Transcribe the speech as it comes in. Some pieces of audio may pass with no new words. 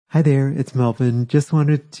Hi there, it's Melvin. Just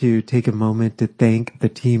wanted to take a moment to thank the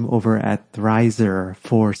team over at Thrizer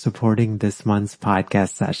for supporting this month's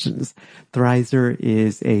podcast sessions. Thrizer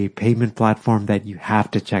is a payment platform that you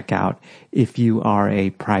have to check out if you are a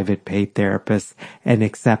private paid therapist and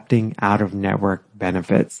accepting out-of-network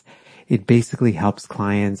benefits. It basically helps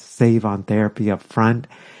clients save on therapy up front.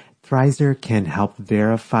 Thrizer can help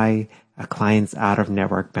verify a client's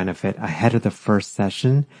out-of-network benefit ahead of the first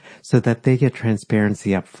session so that they get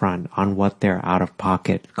transparency up front on what their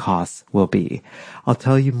out-of-pocket costs will be. I'll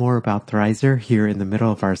tell you more about Thrizer here in the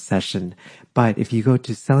middle of our session, but if you go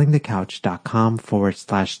to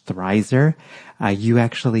sellingthecouch.com/Thrizer, you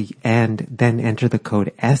actually, and then enter the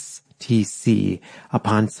code STC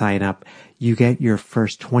upon sign up, you get your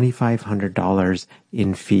first $2,500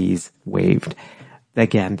 in fees waived.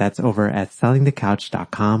 Again, that's over at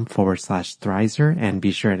sellingthecouch.com/Thrizer, and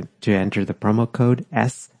be sure to enter the promo code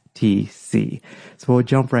STC. So we'll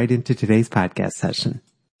jump right into today's podcast session.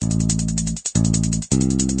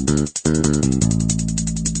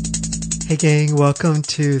 Hey gang, welcome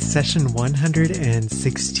to session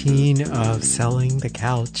 116 of Selling the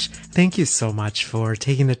Couch. Thank you so much for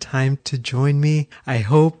taking the time to join me. I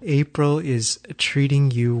hope April is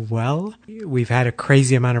treating you well. We've had a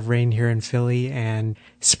crazy amount of rain here in Philly, and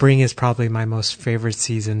spring is probably my most favorite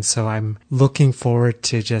season, so I'm looking forward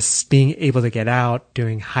to just being able to get out,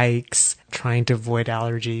 doing hikes, trying to avoid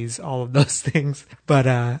allergies, all of those things. But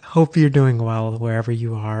hope you're doing well wherever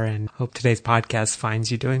you are, and hope today's podcast finds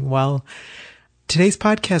you doing well. Today's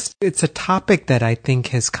podcast, it's a topic that I think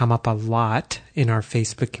has come up a lot in our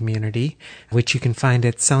Facebook community, which you can find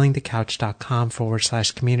at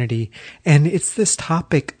sellingthecouch.com/community. And it's this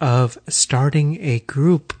topic of starting a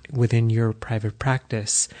group within your private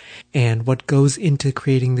practice and what goes into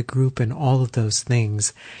creating the group and all of those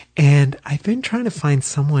things. And I've been trying to find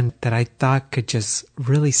someone that I thought could just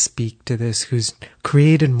really speak to this, who's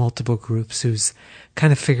created multiple groups, who's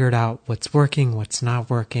kind of figured out what's working, what's not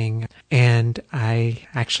working. And I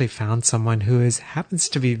actually found someone who happens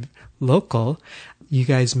to be local. You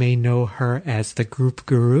guys may know her as the group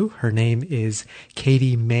guru. Her name is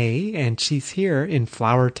Katie May, and she's here in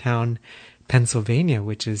Flourtown, Pennsylvania,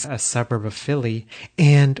 which is a suburb of Philly.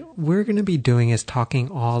 And we're going to be doing is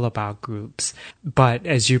talking all about groups. But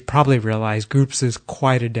as you probably realize, groups is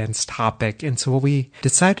quite a dense topic. And so what we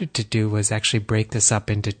decided to do was actually break this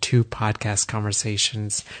up into 2 podcast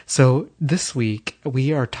conversations. So this week,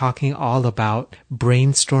 we are talking all about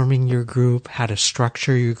brainstorming your group, how to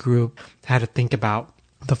structure your group, how to think about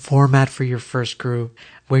the format for your first group.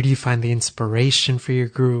 Where do you find the inspiration for your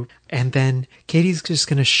group? And then Katie's just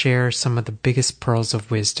going to share some of the biggest pearls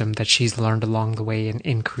of wisdom that she's learned along the way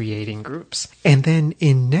in creating groups. And then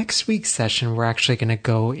in next week's session, we're actually going to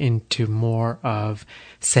go into more of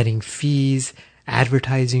setting fees,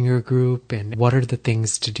 advertising your group, and what are the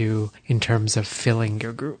things to do in terms of filling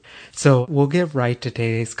your group. So we'll get right to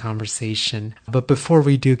today's conversation. But before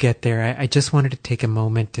we do get there, I just wanted to take a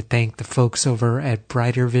moment to thank the folks over at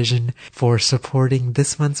Brighter Vision for supporting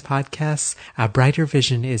this month's podcast. Brighter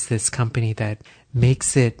Vision is this company that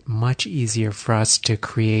makes it much easier for us to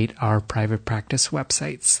create our private practice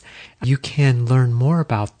websites. You can learn more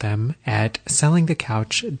about them at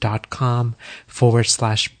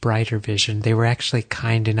sellingthecouch.com/brightervision. They were actually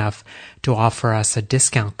kind enough to offer us a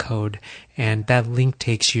discount code, and that link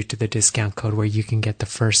takes you to the discount code where you can get the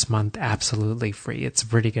first month absolutely free. It's a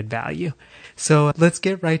pretty good value. So let's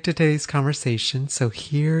get right to today's conversation. So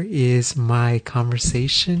here is my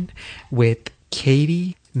conversation with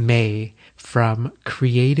Katie May from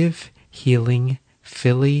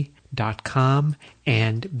creativehealingphilly.com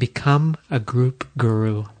and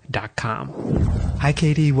becomeagroupguru.com. Hi,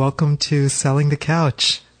 Katie. Welcome to Selling the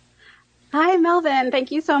Couch. Hi, Melvin. Thank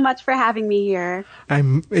you so much for having me here.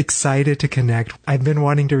 I'm excited to connect. I've been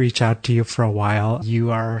wanting to reach out to you for a while. You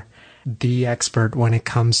are the expert when it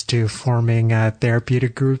comes to forming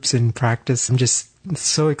therapeutic groups in practice. I'm just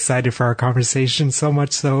so excited for our conversation, so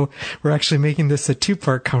much so we're actually making this a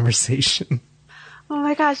 2-part conversation. Oh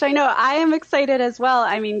my gosh, I know. I am excited as well.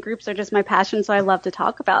 I mean, groups are just my passion, so I love to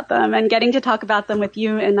talk about them. And getting to talk about them with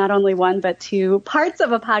you in not only 1, but 2 parts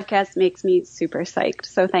of a podcast makes me super psyched.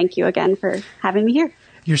 So thank you again for having me here.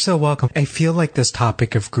 You're so welcome. I feel like this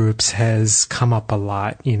topic of groups has come up a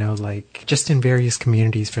lot, like just in various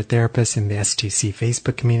communities for therapists, in the STC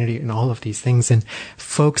Facebook community and all of these things. And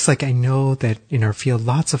folks, I know that in our field,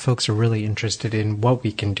 lots of folks are really interested in what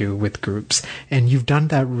we can do with groups. And you've done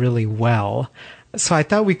that really well. So I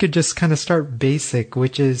thought we could just kind of start basic,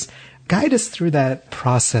 which is guide us through that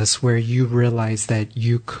process where you realized that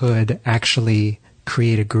you could actually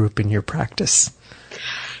create a group in your practice.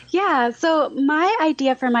 Yeah, so my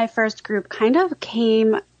idea for my first group kind of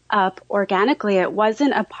came up organically. It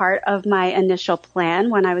wasn't a part of my initial plan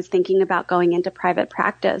when I was thinking about going into private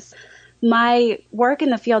practice. My work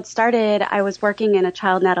in the field started, I was working in a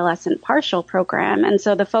child and adolescent partial program. And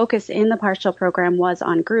so the focus in the partial program was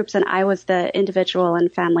on groups, and I was the individual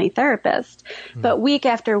and family therapist. But week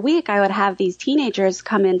after week, I would have these teenagers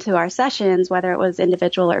come into our sessions, whether it was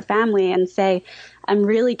individual or family, and say, I'm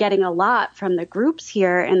really getting a lot from the groups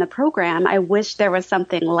here in the program. I wish there was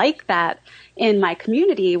something like that in my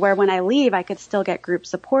community where when I leave, I could still get group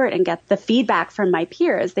support and get the feedback from my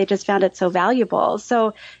peers. They just found it so valuable.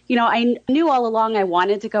 So, I knew all along I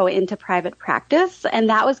wanted to go into private practice. And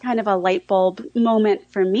that was kind of a light bulb moment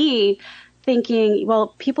for me, thinking,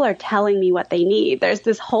 well, people are telling me what they need. There's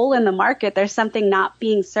this hole in the market. There's something not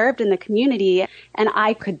being served in the community. And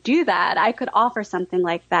I could do that. I could offer something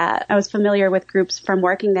like that. I was familiar with groups from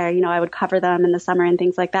working there. I would cover them in the summer and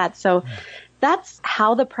things like that. So that's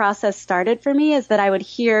how the process started for me, is that I would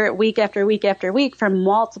hear week after week after week from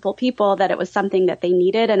multiple people that it was something that they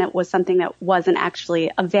needed, and it was something that wasn't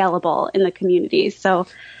actually available in the community. So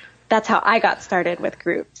that's how I got started with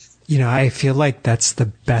groups. I feel like that's the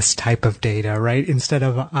best type of data, right? Instead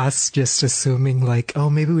of us just assuming like,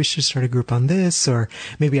 oh, maybe we should start a group on this, or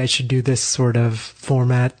maybe I should do this sort of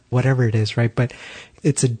format, whatever it is, right? But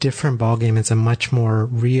it's a different ballgame. It's a much more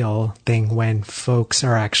real thing when folks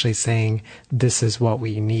are actually saying, this is what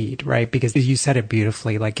we need, right? Because you said it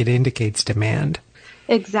beautifully, like it indicates demand.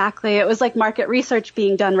 Exactly. It was like market research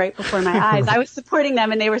being done right before my eyes. I was supporting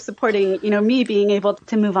them and they were supporting, me being able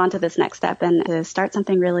to move on to this next step and to start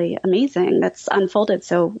something really amazing that's unfolded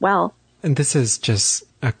so well. And this is just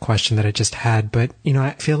a question that I just had, but, I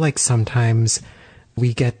feel like sometimes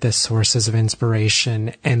we get the sources of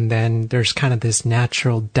inspiration and then there's kind of this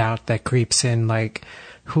natural doubt that creeps in, like,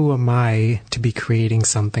 who am I to be creating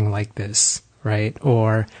something like this, right?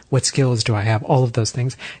 Or what skills do I have? All of those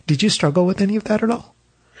things. Did you struggle with any of that at all?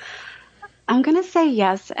 I'm going to say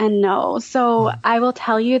yes and no. So I will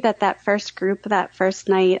tell you that first group, that first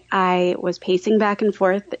night, I was pacing back and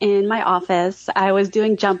forth in my office. I was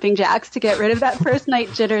doing jumping jacks to get rid of that first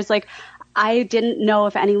night jitters. Like, I didn't know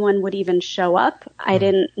if anyone would even show up. I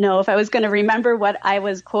didn't know if I was going to remember what I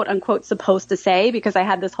was quote unquote supposed to say because I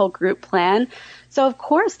had this whole group plan. So of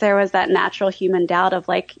course there was that natural human doubt of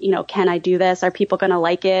like, can I do this? Are people going to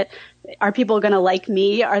like it? Are people going to like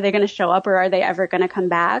me? Are they going to show up or are they ever going to come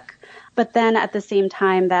back? But then at the same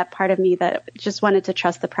time, that part of me that just wanted to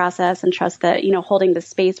trust the process and trust that, holding the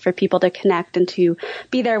space for people to connect and to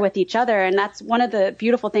be there with each other. And that's one of the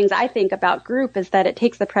beautiful things I think about group is that it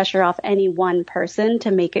takes the pressure off any one person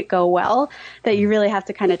to make it go well, that you really have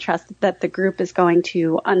to kind of trust that the group is going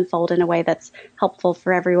to unfold in a way that's helpful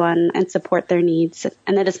for everyone and support their needs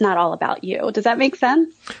and that it's not all about you. Does that make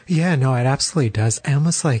sense? Yeah, no, it absolutely does. I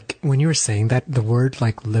almost like when you were saying that, the word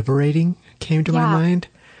like liberating came to my mind.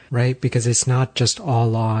 Right? Because it's not just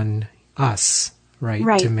all on us,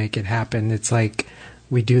 right? To make it happen. It's like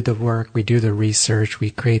we do the work, we do the research, we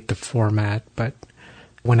create the format. But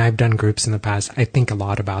when I've done groups in the past, I think a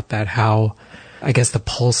lot about that, how I guess the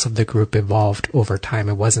pulse of the group evolved over time.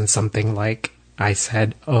 It wasn't something like I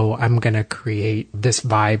said, oh, I'm going to create this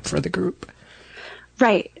vibe for the group.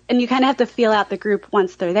 Right. And you kind of have to feel out the group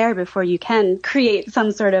once they're there before you can create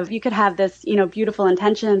some sort of, you could have this, beautiful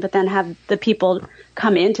intention, but then have the people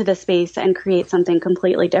come into the space and create something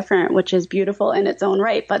completely different, which is beautiful in its own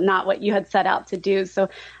right, but not what you had set out to do. So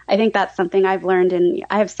I think that's something I've learned. And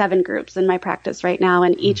I have 7 groups in my practice right now,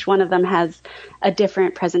 and each one of them has a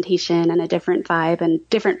different presentation and a different vibe and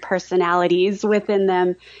different personalities within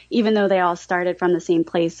them, even though they all started from the same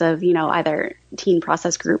place of, either teen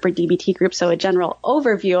process group or DBT group. So a general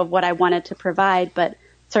overview of what I wanted to provide, but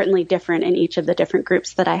certainly different in each of the different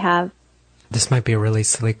groups that I have. This might be a really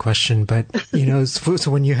silly question, but,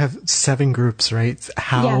 so when you have 7 groups, right,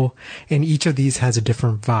 and each of these has a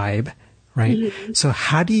different vibe, right? Mm-hmm. So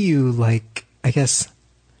how do you I guess,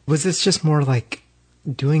 was this just more like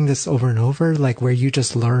doing this over and over, like where you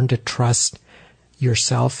just learn to trust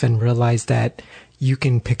yourself and realize that you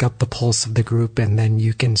can pick up the pulse of the group and then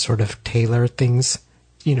you can sort of tailor things,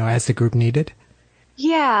 as the group needed?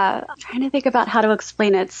 Yeah, I'm trying to think about how to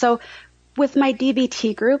explain it. So with my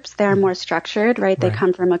DBT groups, they're more structured, right? They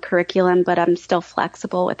come from a curriculum, but I'm still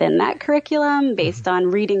flexible within that curriculum based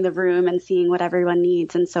on reading the room and seeing what everyone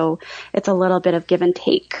needs. And so it's a little bit of give and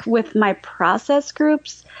take. With my process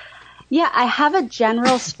groups, I have a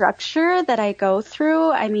general structure that I go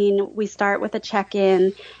through. I mean, we start with a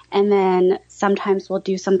check-in and then sometimes we'll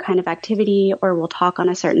do some kind of activity or we'll talk on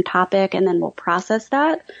a certain topic and then we'll process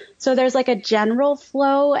that. So there's like a general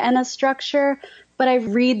flow and a structure. but I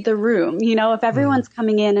read the room. If everyone's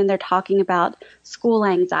coming in and they're talking about school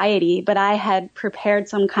anxiety, but I had prepared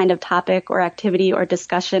some kind of topic or activity or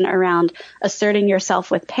discussion around asserting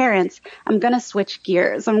yourself with parents, I'm going to switch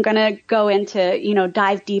gears. I'm going to go into,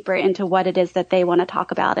 dive deeper into what it is that they want to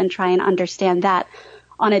talk about and try and understand that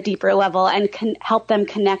on a deeper level and help them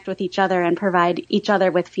connect with each other and provide each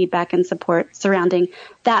other with feedback and support surrounding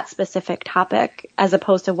that specific topic, as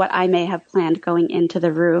opposed to what I may have planned going into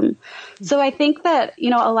the room. So I think that,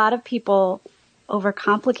 a lot of people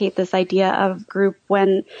overcomplicate this idea of group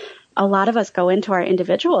when a lot of us go into our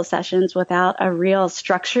individual sessions without a real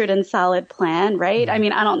structured and solid plan, right? I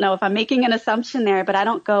mean, I don't know if I'm making an assumption there, but I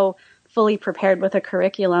don't go fully prepared with a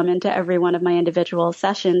curriculum into every one of my individual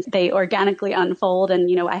sessions. They organically unfold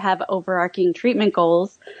and, I have overarching treatment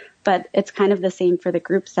goals, but it's kind of the same for the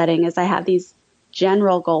group setting as I have these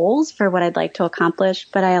general goals for what I'd like to accomplish,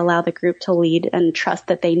 but I allow the group to lead and trust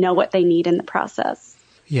that they know what they need in the process.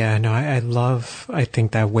 Yeah, no, I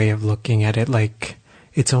think that way of looking at it, like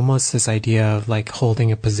it's almost this idea of like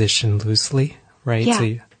holding a position loosely, right?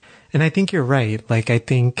 Yeah. And I think you're right. Like, I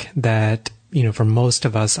think that for most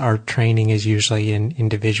of us, our training is usually in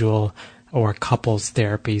individual or couples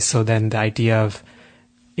therapy. So then the idea of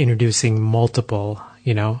introducing multiple,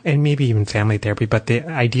 and maybe even family therapy, but the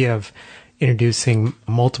idea of introducing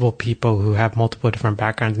multiple people who have multiple different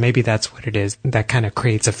backgrounds, maybe that's what it is. That kind of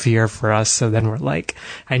creates a fear for us. So then we're like,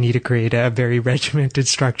 I need to create a very regimented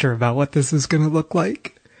structure about what this is going to look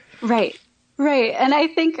like. Right. And I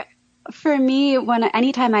think for me,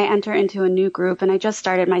 anytime I enter into a new group, and I just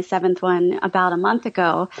started my 7th one about a month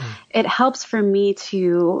ago, it helps for me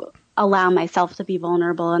to allow myself to be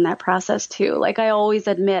vulnerable in that process too. Like I always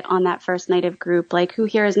admit on that first night of group, like who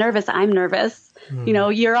here is nervous? I'm nervous.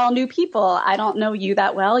 You're all new people. I don't know you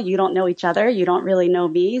that well. You don't know each other. You don't really know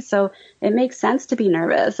me. So it makes sense to be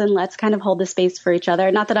nervous, and let's kind of hold the space for each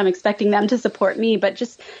other. Not that I'm expecting them to support me, but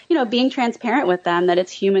just, being transparent with them that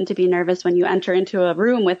it's human to be nervous when you enter into a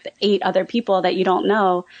room with 8 other people that you don't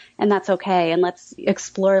know, and that's okay. And let's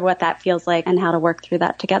explore what that feels like and how to work through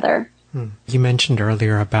that together. You mentioned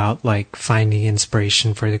earlier about like finding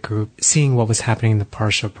inspiration for the group, seeing what was happening in the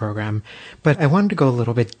partial program, but I wanted to go a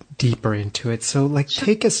little bit deeper into it. So like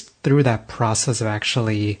take us through that process of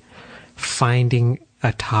actually finding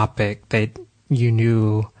a topic that you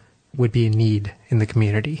knew would be a need in the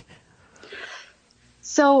community.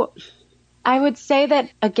 So I would say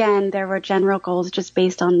that, again, there were general goals just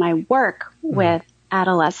based on my work with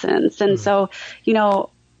adolescents. And so,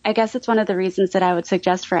 I guess it's one of the reasons that I would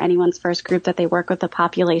suggest for anyone's first group that they work with a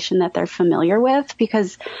population that they're familiar with,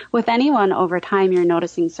 because with anyone over time, you're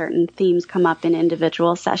noticing certain themes come up in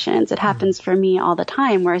individual sessions. It happens for me all the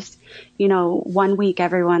time where, one week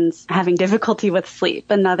everyone's having difficulty with sleep.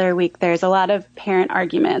 Another week there's a lot of parent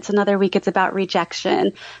arguments. Another week it's about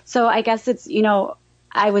rejection. So I guess it's,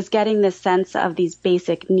 I was getting this sense of these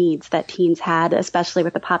basic needs that teens had, especially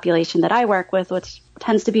with the population that I work with, which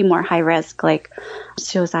tends to be more high risk, like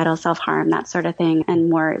suicidal self-harm, that sort of thing, and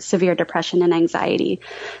more severe depression and anxiety.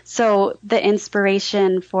 So the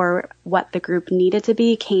inspiration for what the group needed to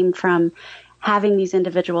be came from having these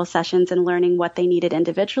individual sessions and learning what they needed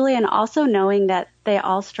individually, and also knowing that they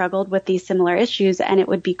all struggled with these similar issues, and it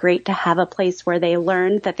would be great to have a place where they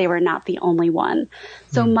learned that they were not the only one.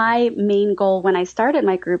 So my main goal when I started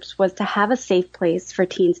my groups was to have a safe place for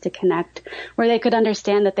teens to connect, where they could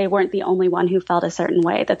understand that they weren't the only one who felt a certain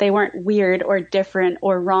way, that they weren't weird or different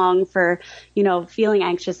or wrong for, feeling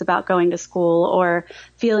anxious about going to school or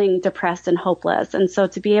feeling depressed and hopeless. And so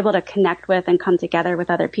to be able to connect with and come together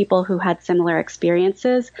with other people who had similar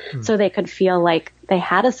experiences so they could feel like they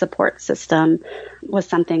had a support system was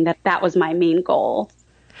something that was my main goal.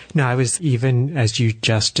 No, I was, even as you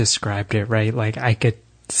just described it, right? Like I could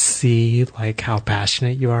see like how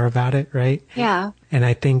passionate you are about it, right? Yeah. And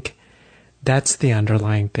I think that's the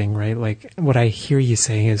underlying thing, right? Like what I hear you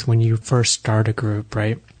saying is when you first start a group,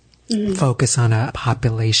 right? Focus on a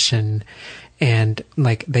population and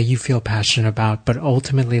like that you feel passionate about, but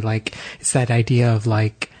ultimately like it's that idea of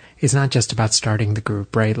like, it's not just about starting the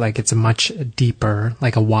group, right? Like it's a much deeper,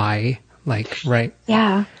 like a why, like, right?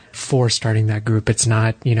 Yeah. For starting that group. It's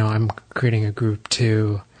not, I'm creating a group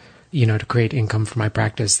to create income for my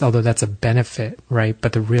practice, although that's a benefit, right?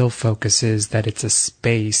 But the real focus is that it's a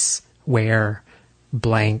space where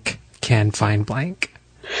blank can find blank.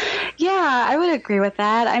 Yeah, I would agree with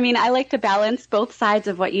that. I mean, I like to balance both sides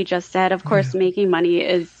of what you just said. Of course, making money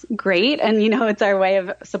is great. And, it's our way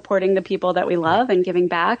of supporting the people that we love and giving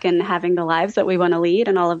back and having the lives that we want to lead.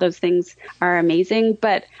 And all of those things are amazing.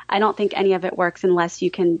 But I don't think any of it works unless you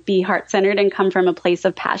can be heart-centered and come from a place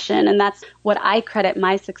of passion. And that's what I credit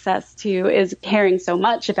my success to, is caring so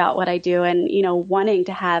much about what I do and, wanting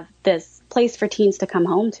to have this place for teens to come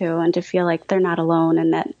home to and to feel like they're not alone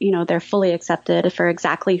and that, they're fully accepted for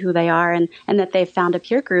exactly who they are and that they've found a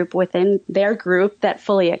peer group within their group that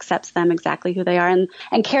fully accepts them exactly who they are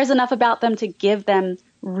and cares enough about them to give them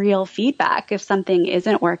real feedback if something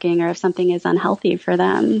isn't working or if something is unhealthy for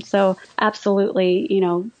them. So absolutely,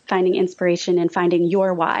 finding inspiration and finding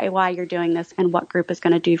your why you're doing this and what group is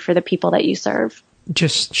going to do for the people that you serve.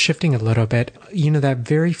 Just shifting a little bit, that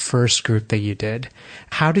very first group that you did,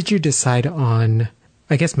 how did you decide on,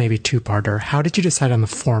 I guess maybe two-parter, how did you decide on the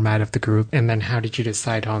format of the group? And then how did you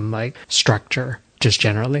decide on structure, just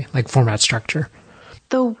generally, format structure?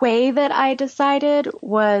 The way that I decided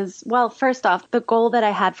was, well, first off, the goal that I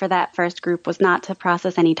had for that first group was not to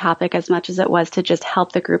process any topic as much as it was to just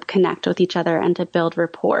help the group connect with each other and to build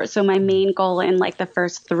rapport. So my main goal in the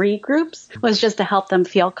first 3 groups was just to help them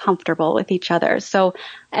feel comfortable with each other. So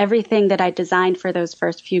everything that I designed for those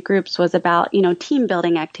first few groups was about, team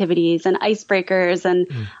building activities and icebreakers and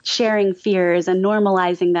sharing fears and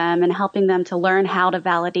normalizing them and helping them to learn how to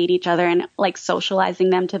validate each other and socializing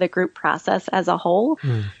them to the group process as a whole.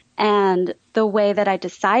 And the way that I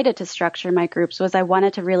decided to structure my groups was I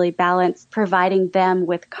wanted to really balance providing them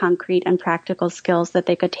with concrete and practical skills that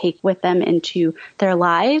they could take with them into their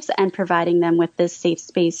lives and providing them with this safe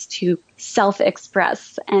space to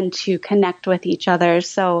self-express and to connect with each other.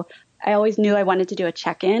 So I always knew I wanted to do a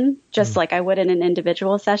check-in, just like I would in an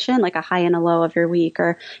individual session, like a high and a low of your week,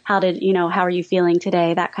 or how are you feeling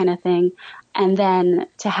today, that kind of thing. And then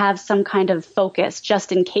to have some kind of focus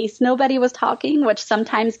just in case nobody was talking, which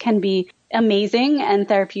sometimes can be amazing and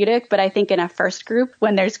therapeutic. But I think in a first group,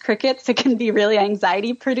 when there's crickets, it can be really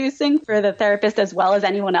anxiety producing for the therapist as well as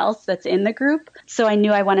anyone else that's in the group. So I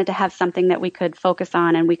knew I wanted to have something that we could focus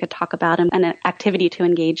on and we could talk about and an activity to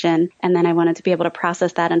engage in. And then I wanted to be able to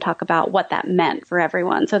process that and talk about what that meant for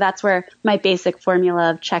everyone. So that's where my basic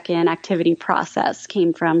formula of check-in activity process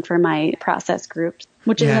came from for my process groups.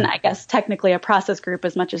 Which isn't, I guess, technically a process group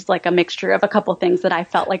as much as a mixture of a couple things that I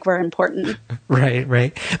felt like were important.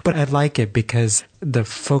 Right. But I like it because the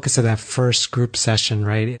focus of that first group session,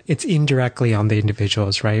 right, it's indirectly on the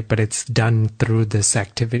individuals, right? But it's done through this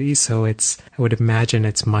activity. So I would imagine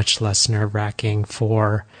it's much less nerve-wracking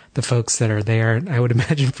for the folks that are there. I would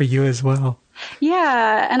imagine for you as well.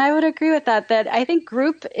 Yeah, and I would agree with that I think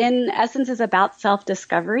group in essence is about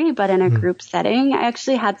self-discovery, but in a group setting. I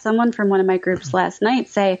actually had someone from one of my groups last night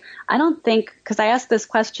say, I don't think, because I asked this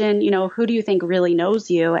question, who do you think really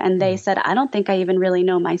knows you? And they said, I don't think I even really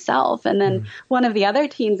know myself. And then one of the other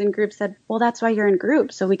teens in group said, well, that's why you're in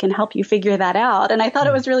group, so we can help you figure that out. And I thought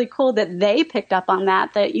it was really cool that they picked up on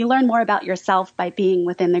that you learn more about yourself by being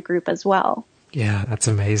within the group as well. Yeah, that's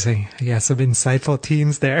amazing. Yeah, some insightful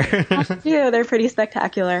teens there. Yeah, they're pretty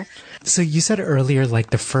spectacular. So you said earlier,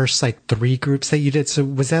 the first 3 groups that you did. So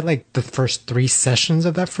was that the first 3 sessions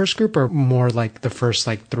of that first group, or more the first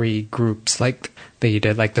 3 groups that you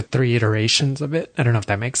did, the 3 iterations of it? I don't know if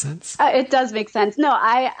that makes sense. It does make sense. No,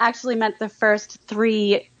 I actually meant the first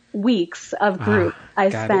 3 weeks of group I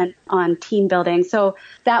spent on team building. So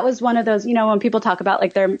that was one of those, when people talk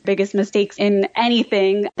about their biggest mistakes in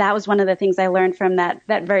anything, that was one of the things I learned from that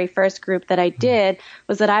very first group that I did,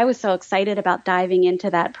 was that I was so excited about diving into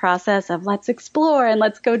that process of let's explore and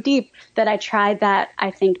let's go deep, that I tried that,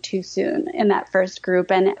 I think, too soon in that first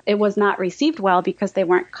group. And it was not received well because they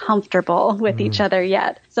weren't comfortable with each other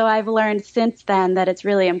yet. So I've learned since then that it's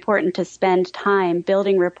really important to spend time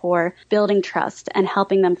building rapport, building trust, and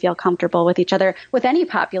helping them feel comfortable with each other, with any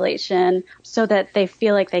population, so that they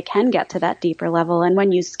feel like they can get to that deeper level. And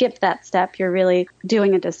when you skip that step, you're really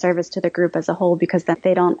doing a disservice to the group as a whole, because then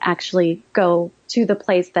they don't actually go to the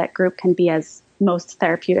place that group can be as most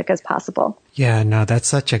therapeutic as possible. Yeah, no, that's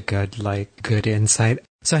such a good insight.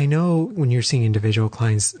 So I know when you're seeing individual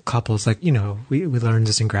clients, couples, we learned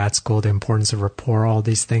this in grad school, the importance of rapport, all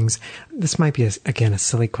these things. This might be, again, a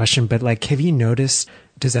silly question, but have you noticed,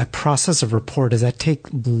 does that process of rapport, does that take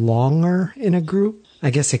longer in a group? I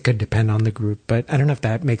guess it could depend on the group, but I don't know if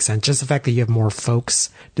that makes sense. Just the fact that you have more folks,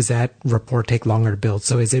 does that rapport take longer to build?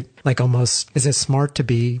 So is it is it smart to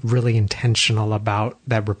be really intentional about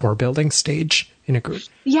that rapport building stage in a group?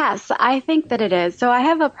 Yes, I think that it is. So I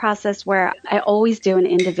have a process where I always do an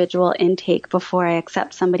individual intake before I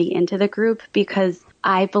accept somebody into the group, because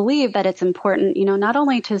I believe that it's important, not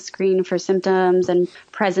only to screen for symptoms and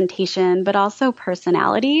presentation, but also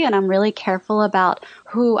personality. And I'm really careful about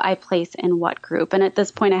who I place in what group. And at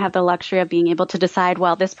this point, I have the luxury of being able to decide,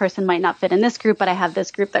 well, this person might not fit in this group, but I have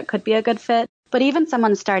this group that could be a good fit. But even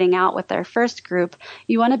someone starting out with their first group,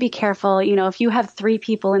 you want to be careful. If you have 3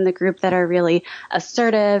 people in the group that are really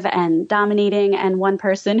assertive and dominating and one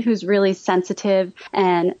person who's really sensitive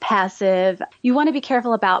and passive, you want to be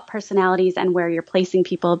careful about personalities and where you're placing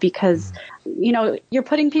people because, you're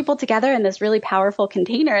putting people together in this really powerful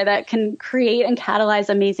container that can create and catalyze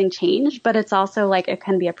amazing change. But it's also like it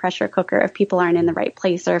can be a pressure cooker if people aren't in the right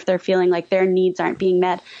place or if they're feeling like their needs aren't being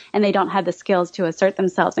met and they don't have the skills to assert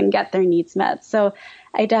themselves and get their needs met. So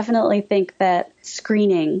I definitely think that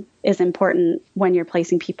screening is important when you're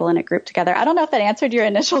placing people in a group together. I don't know if that answered your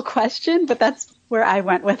initial question, but that's where I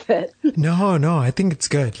went with it. No, I think it's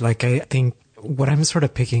good. Like, I think what I'm sort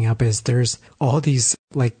of picking up is there's all these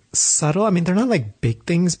like subtle, they're not like big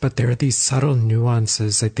things, but there are these subtle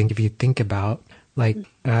nuances. I think if you think about like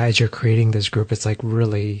as you're creating this group, it's like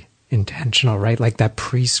really intentional, right? Like that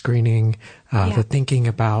pre-screening, the thinking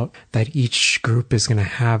about that each group is going to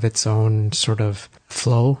have its own sort of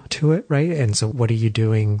flow to it, right? And so what are you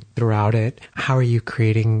doing throughout it? How are you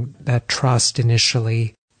creating that trust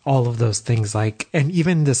initially? All of those things, like, and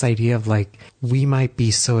even this idea of like, we might be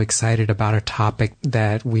so excited about a topic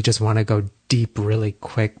that we just want to go deep really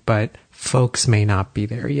quick, but folks may not be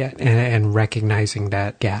there yet, and recognizing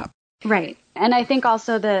that gap. Right. And I think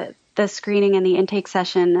also the screening and the intake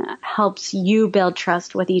session helps you build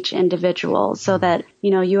trust with each individual so that,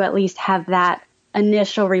 you at least have that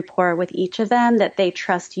initial rapport with each of them, that they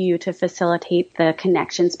trust you to facilitate the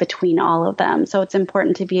connections between all of them. So it's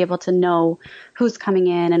important to be able to know who's coming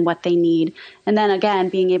in and what they need. And then again,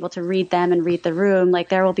 being able to read them and read the room. Like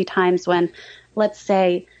there will be times when, let's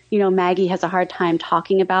say, Maggie has a hard time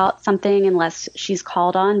talking about something unless she's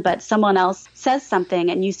called on, but someone else says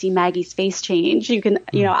something and you see Maggie's face change. You can,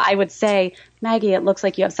 I would say, Maggie, it looks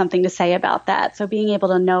like you have something to say about that. So being able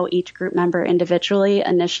to know each group member individually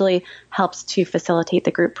initially helps to facilitate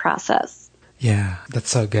the group process. Yeah, that's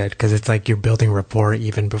so good because it's like you're building rapport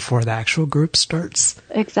even before the actual group starts.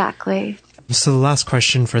 Exactly. So the last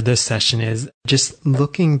question for this session is just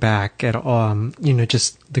looking back at,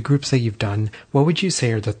 just the groups that you've done, what would you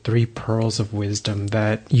say are the 3 pearls of wisdom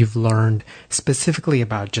that you've learned specifically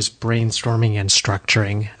about just brainstorming and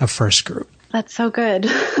structuring a first group? That's so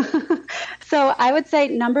good. So I would say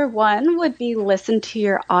number 1 would be listen to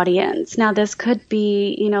your audience. Now this could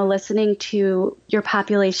be, listening to your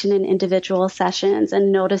population in individual sessions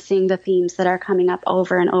and noticing the themes that are coming up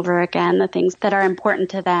over and over again, the things that are important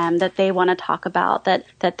to them, that they want to talk about, that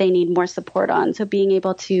they need more support on. So being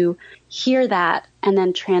able to hear that and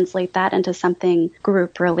then translate that into something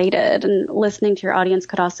group related. And listening to your audience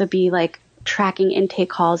could also be like tracking intake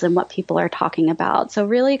calls and what people are talking about. So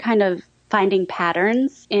really kind of finding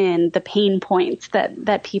patterns in the pain points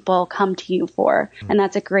that people come to you for. And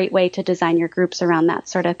that's a great way to design your groups around that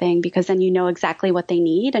sort of thing, because then you know exactly what they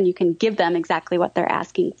need and you can give them exactly what they're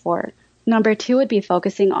asking for. Number 2 would be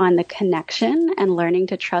focusing on the connection and learning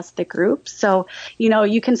to trust the group. So,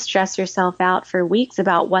 you can stress yourself out for weeks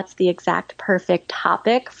about what's the exact perfect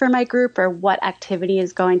topic for my group or what activity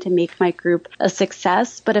is going to make my group a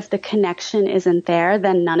success. But if the connection isn't there,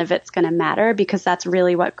 then none of it's going to matter because that's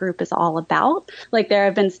really what group is all about. Like there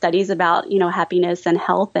have been studies about, happiness and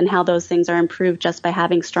health and how those things are improved just by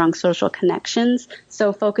having strong social connections.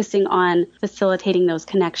 So focusing on facilitating those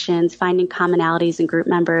connections, finding commonalities in group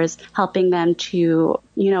members, helping them to,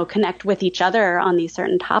 connect with each other on these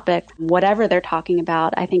certain topics, whatever they're talking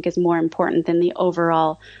about, I think is more important than the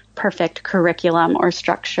overall perfect curriculum or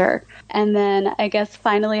structure. And then I guess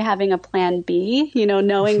finally having a plan B,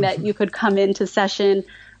 knowing that you could come into session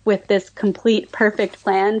with this complete perfect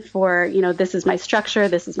plan for, this is my structure,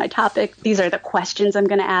 this is my topic, these are the questions I'm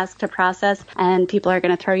going to ask to process, and people are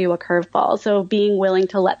going to throw you a curveball. So being willing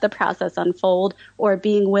to let the process unfold or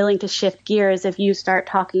being willing to shift gears if you start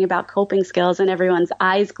talking about coping skills and everyone's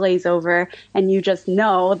eyes glaze over and you just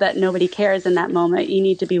know that nobody cares in that moment, you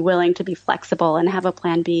need to be willing to be flexible and have a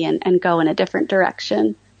plan B and go in a different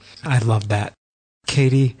direction. I love that.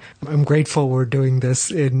 Katie, I'm grateful we're doing this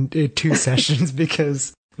in 2 sessions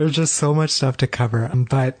because there's just so much stuff to cover,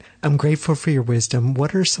 but I'm grateful for your wisdom.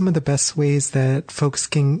 What are some of the best ways that folks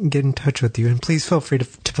can get in touch with you? And please feel free to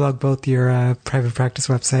plug both your private practice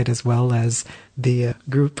website as well as the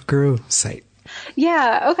Group Guru site.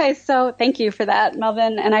 Yeah. Okay. So thank you for that,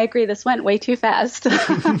 Melvin. And I agree, this went way too fast.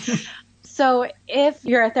 So if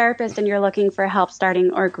you're a therapist and you're looking for help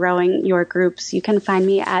starting or growing your groups, you can find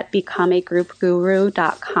me at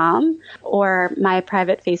becomeagroupguru.com or my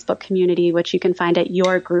private Facebook community, which you can find at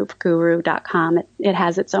yourgroupguru.com. It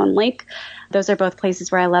has its own link. Those are both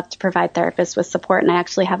places where I love to provide therapists with support, and I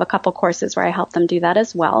actually have a couple courses where I help them do that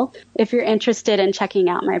as well. If you're interested in checking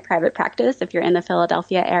out my private practice, if you're in the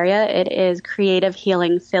Philadelphia area, it is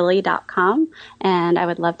creativehealingphilly.com, and I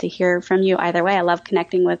would love to hear from you either way. I love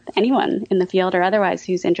connecting with anyone in the field or otherwise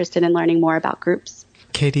who's interested in learning more about groups.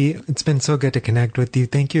 Katie, it's been so good to connect with you.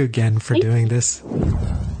 Thank you again for doing this.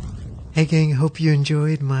 Hey gang, hope you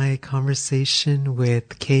enjoyed my conversation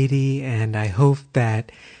with Katie, and I hope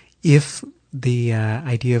that if the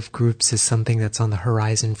idea of groups is something that's on the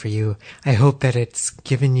horizon for you, I hope that it's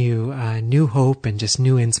given you new hope and just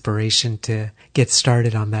new inspiration to get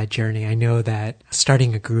started on that journey. I know that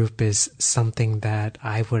starting a group is something that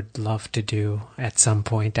I would love to do at some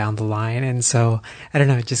point down the line. And so, I don't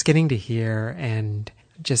know, just getting to hear and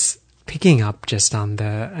just picking up just on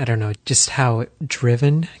just how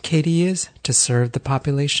driven Katie is to serve the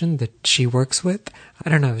population that she works with. I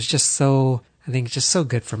don't know, it's just so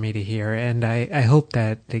good for me to hear, and I hope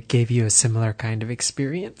that it gave you a similar kind of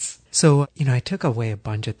experience. So, I took away a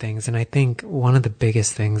bunch of things, and I think one of the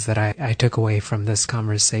biggest things that I took away from this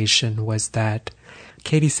conversation was that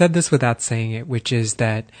Katie said this without saying it, which is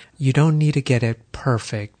that you don't need to get it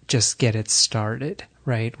perfect, just get it started,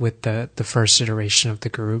 right, with the first iteration of the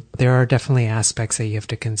group. There are definitely aspects that you have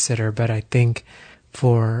to consider, but I think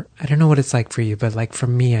I don't know what it's like for you, but like for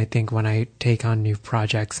me, I think when I take on new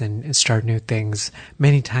projects and start new things,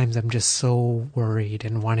 many times I'm just so worried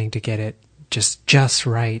and wanting to get it just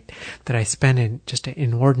right that I spend just an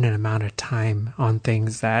inordinate amount of time on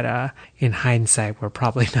things that in hindsight were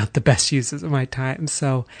probably not the best uses of my time.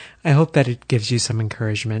 So I hope that it gives you some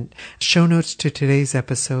encouragement. Show notes to today's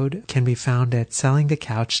episode can be found at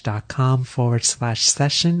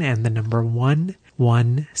sellingthecouch.com/session and the number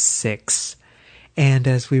 116. And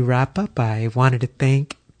as we wrap up, I wanted to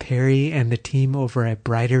thank Perry and the team over at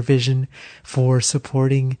Brighter Vision for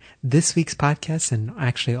supporting this week's podcast and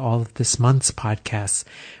actually all of this month's podcasts.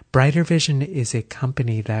 Brighter Vision is a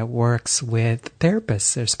company that works with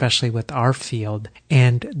therapists, especially with our field,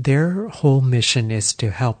 and their whole mission is to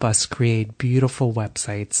help us create beautiful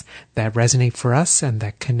websites that resonate for us and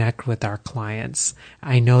that connect with our clients.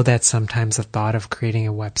 I know that sometimes the thought of creating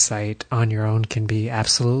a website on your own can be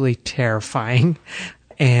absolutely terrifying.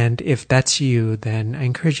 And if that's you, then I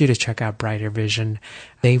encourage you to check out Brighter Vision.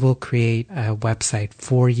 They will create a website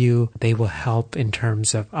for you. They will help in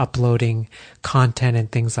terms of uploading content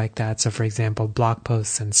and things like that. So for example, blog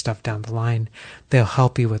posts and stuff down the line, they'll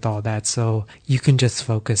help you with all that. So you can just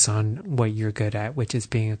focus on what you're good at, which is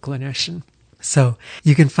being a clinician. So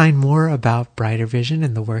you can find more about Brighter Vision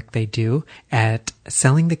and the work they do at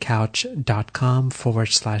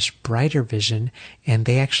sellingthecouch.com/Brighter Vision. And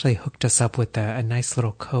they actually hooked us up with a nice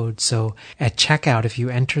little code. So at checkout, if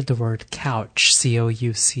you enter the word couch,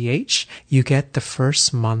 COUCH, you get the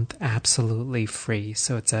first month absolutely free.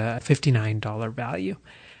 So it's a $59 value.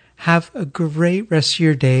 Have a great rest of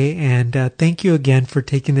your day. And thank you again for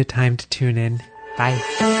taking the time to tune in. Bye.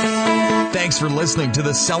 Thanks for listening to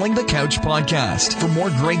the Selling the Couch podcast. For more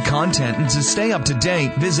great content and to stay up to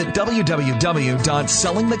date, visit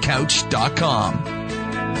www.sellingthecouch.com.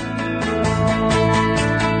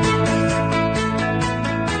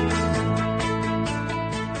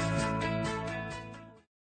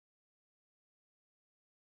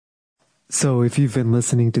 So if you've been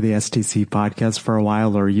listening to the STC podcast for a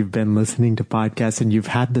while, or you've been listening to podcasts and you've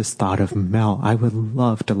had this thought of, Mel, I would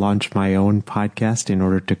love to launch my own podcast in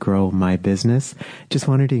order to grow my business, just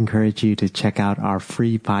wanted to encourage you to check out our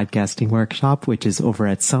free podcasting workshop, which is over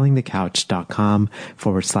at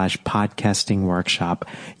sellingthecouch.com/podcasting workshop.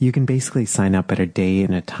 You can basically sign up at a day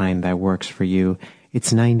and a time that works for you.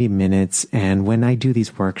 It's 90 minutes. And when I do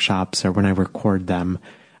these workshops or when I record them,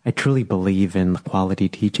 I truly believe in quality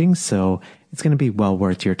teaching, so it's going to be well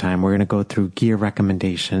worth your time. We're going to go through gear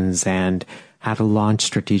recommendations and how to launch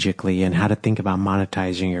strategically and how to think about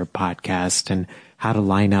monetizing your podcast and how to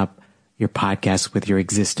line up your podcast with your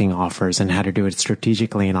existing offers and how to do it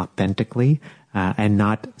strategically and authentically and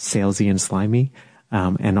not salesy and slimy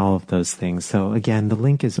and all of those things. So again, the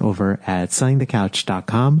link is over at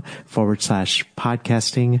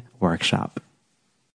sellingthecouch.com/podcasting workshop.